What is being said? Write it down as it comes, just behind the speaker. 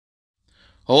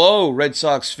Hello, Red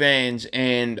Sox fans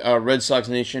and Red Sox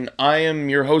Nation. I am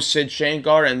your host, Sid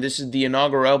Shankar, and this is the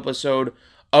inaugural episode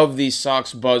of the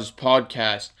Sox Buzz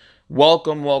podcast.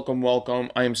 Welcome, welcome, welcome.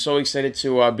 I am so excited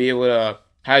to be able to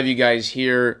have you guys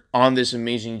here on this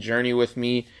amazing journey with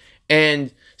me.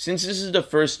 And since this is the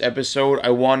first episode, I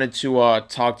wanted to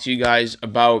talk to you guys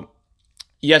about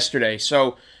yesterday.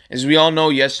 So, as we all know,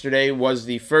 yesterday was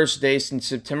the first day since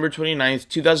September 29th,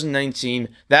 2019,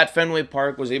 that Fenway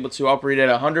Park was able to operate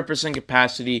at 100%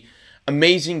 capacity.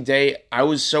 Amazing day. I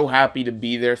was so happy to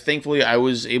be there. Thankfully, I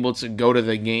was able to go to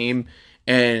the game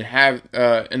and have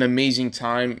an amazing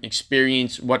time,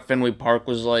 experience what Fenway Park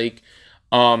was like.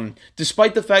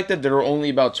 Despite the fact that there were only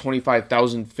about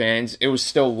 25,000 fans, it was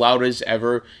still loud as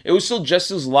ever. It was still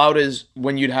just as loud as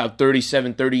when you'd have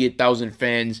 38,000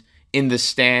 fans in the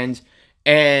stands.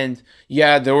 And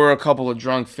yeah, there were a couple of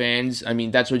drunk fans. I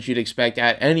mean, that's what you'd expect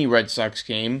at any Red Sox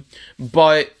game.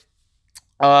 But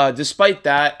despite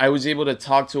that, I was able to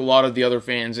talk to a lot of the other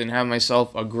fans and have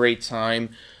myself a great time.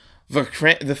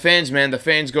 The fans, man, the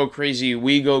fans go crazy.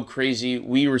 We go crazy.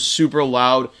 We were super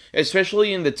loud,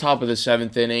 especially in the top of the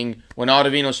seventh inning when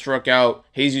Ottavino struck out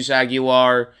Jesus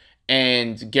Aguilar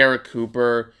and Garrett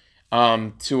Cooper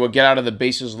to get out of the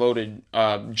bases loaded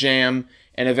jam.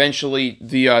 And eventually,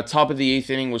 the top of the eighth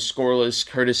inning was scoreless,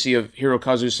 courtesy of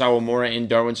Hirokazu Sawamura and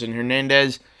Darwinson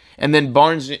Hernandez. And then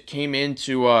Barnes came in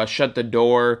to shut the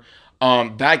door.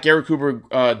 That Garrett Cooper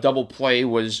double play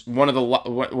was one of the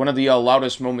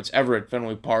loudest moments ever at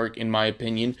Fenway Park, in my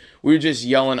opinion. We were just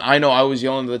yelling. I know I was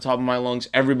yelling to the top of my lungs.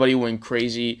 Everybody went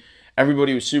crazy.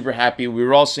 Everybody was super happy. We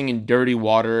were all singing "Dirty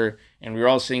Water" and we were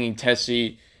all singing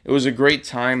 "Tessie." It was a great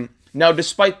time. Now,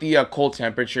 despite the cold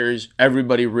temperatures,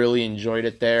 everybody really enjoyed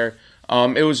it there.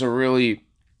 It was a really,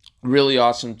 really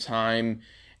awesome time.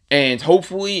 And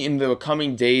hopefully, in the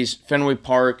coming days, Fenway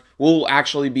Park will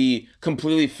actually be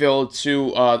completely filled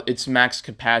to its max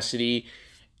capacity.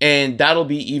 And that'll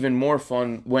be even more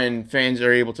fun when fans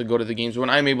are able to go to the games, when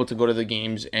I'm able to go to the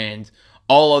games, and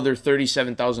all other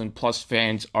 37,000 plus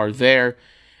fans are there.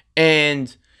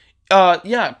 And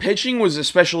yeah, pitching was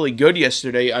especially good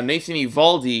yesterday. Nathan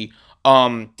Eovaldi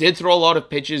did throw a lot of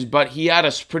pitches, but he had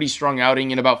a pretty strong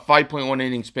outing in about 5.1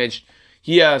 innings pitched.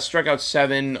 He struck out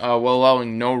seven while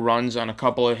allowing no runs on a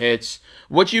couple of hits.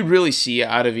 What you'd really see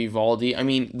out of Eovaldi, I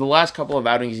mean, the last couple of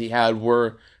outings he had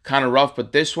were kind of rough,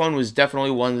 but this one was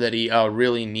definitely one that he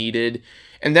really needed.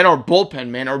 And then our bullpen,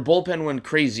 man, our bullpen went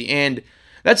crazy. And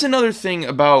that's another thing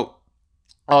about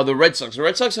the Red Sox. The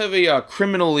Red Sox have a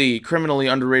criminally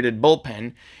underrated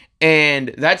bullpen,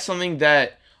 and that's something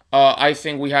that I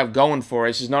think we have going for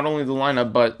us. Is not only the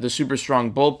lineup but the super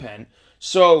strong bullpen.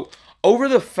 So over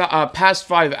the past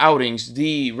five outings,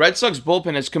 the Red Sox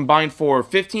bullpen has combined for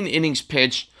 15 innings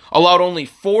pitched, allowed only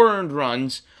 4 earned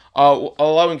runs,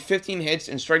 allowing 15 hits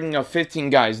and striking out 15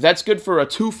 guys. That's good for a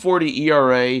 2.40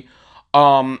 ERA,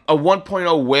 a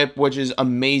 1.0 whip, which is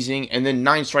amazing, and then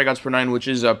 9 strikeouts per 9, which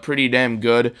is pretty damn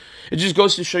good. It just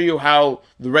goes to show you how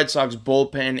the Red Sox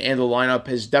bullpen and the lineup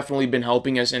has definitely been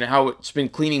helping us and how it's been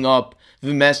cleaning up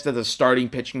the mess that the starting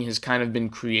pitching has kind of been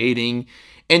creating.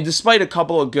 And despite a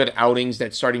couple of good outings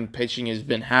that starting pitching has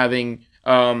been having,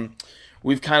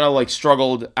 we've kind of like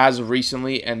struggled as of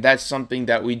recently, and that's something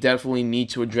that we definitely need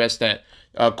to address. That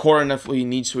Cora definitely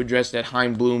needs to address. That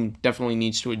Heim Bloom definitely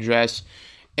needs to address.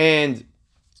 And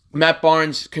Matt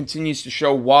Barnes continues to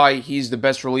show why he's the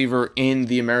best reliever in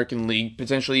the American League,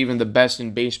 potentially even the best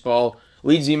in baseball.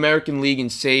 Leads the American League in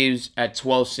saves at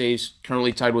 12 saves,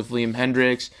 currently tied with Liam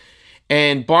Hendricks.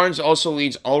 And Barnes also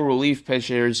leads all relief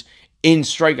pitchers in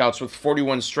strikeouts with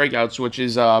 41 strikeouts, which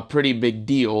is a pretty big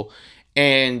deal.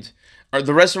 And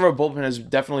the rest of our bullpen has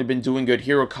definitely been doing good.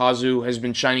 Hirokazu has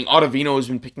been shining. Ottavino has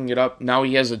been picking it up. Now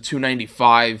he has a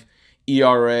 2.95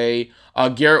 ERA.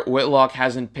 Garrett Whitlock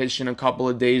hasn't pitched in a couple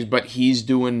of days, but he's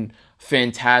doing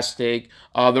fantastic.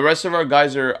 The rest of our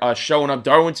guys are showing up.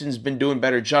 Darwinson's been doing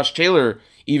better. Josh Taylor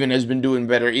even has been doing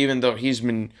better, even though he's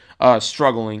been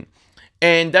struggling.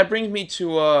 And that brings me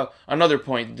to another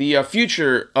point, the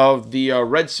future of the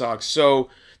Red Sox. So,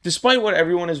 despite what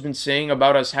everyone has been saying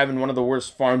about us having one of the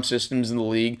worst farm systems in the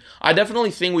league, I definitely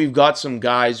think we've got some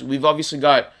guys. We've obviously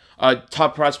got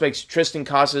top prospects Tristan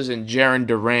Casas and Jaron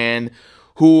Duran,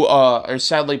 who are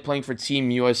sadly playing for Team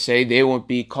USA. They won't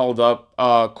be called up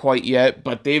quite yet,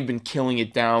 but they've been killing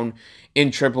it down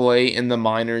in AAA in the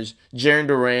minors. Jaron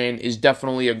Duran is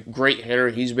definitely a great hitter.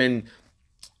 He's been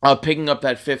picking up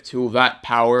that fifth tool, that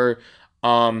power.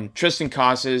 Tristan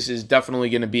Casas is definitely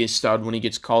going to be a stud when he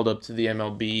gets called up to the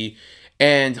MLB.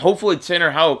 And hopefully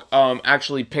Tanner Houck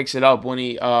actually picks it up when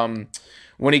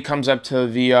when he comes up to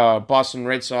the Boston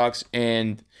Red Sox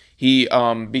and he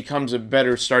becomes a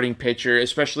better starting pitcher,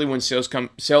 especially when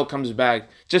Sale comes back,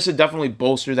 just to definitely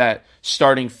bolster that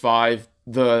starting five,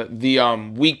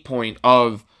 the weak point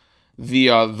of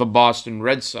the Boston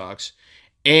Red Sox.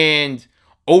 And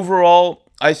overall,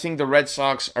 I think the Red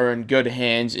Sox are in good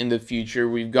hands in the future.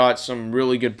 We've got some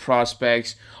really good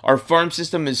prospects. Our farm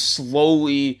system is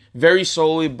very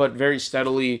slowly, but very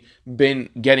steadily been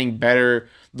getting better.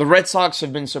 The Red Sox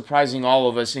have been surprising all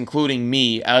of us, including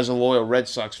me as a loyal Red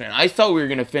Sox fan. I thought we were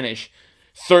going to finish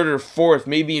third or fourth,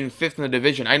 maybe even fifth in the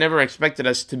division. I never expected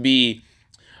us to be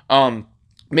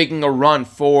making a run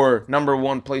for number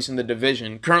one place in the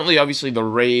division. Currently, obviously, the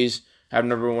Rays have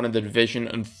number one in the division.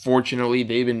 Unfortunately,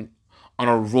 they've been on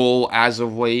a roll as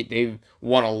of late. They've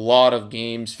won a lot of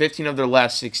games, 15 of their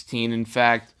last 16, in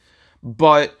fact.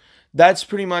 But that's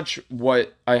pretty much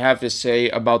what I have to say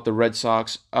about the Red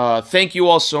Sox. Thank you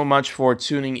all so much for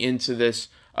tuning into this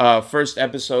first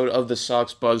episode of the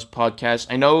Sox Buzz podcast.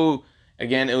 I know,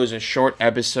 again, it was a short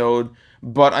episode,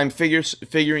 but I'm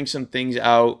figuring some things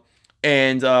out.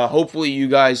 And hopefully you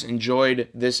guys enjoyed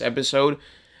this episode.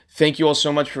 Thank you all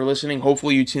so much for listening.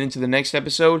 Hopefully you tune into the next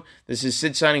episode. This is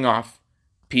Sid signing off.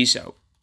 Peace out.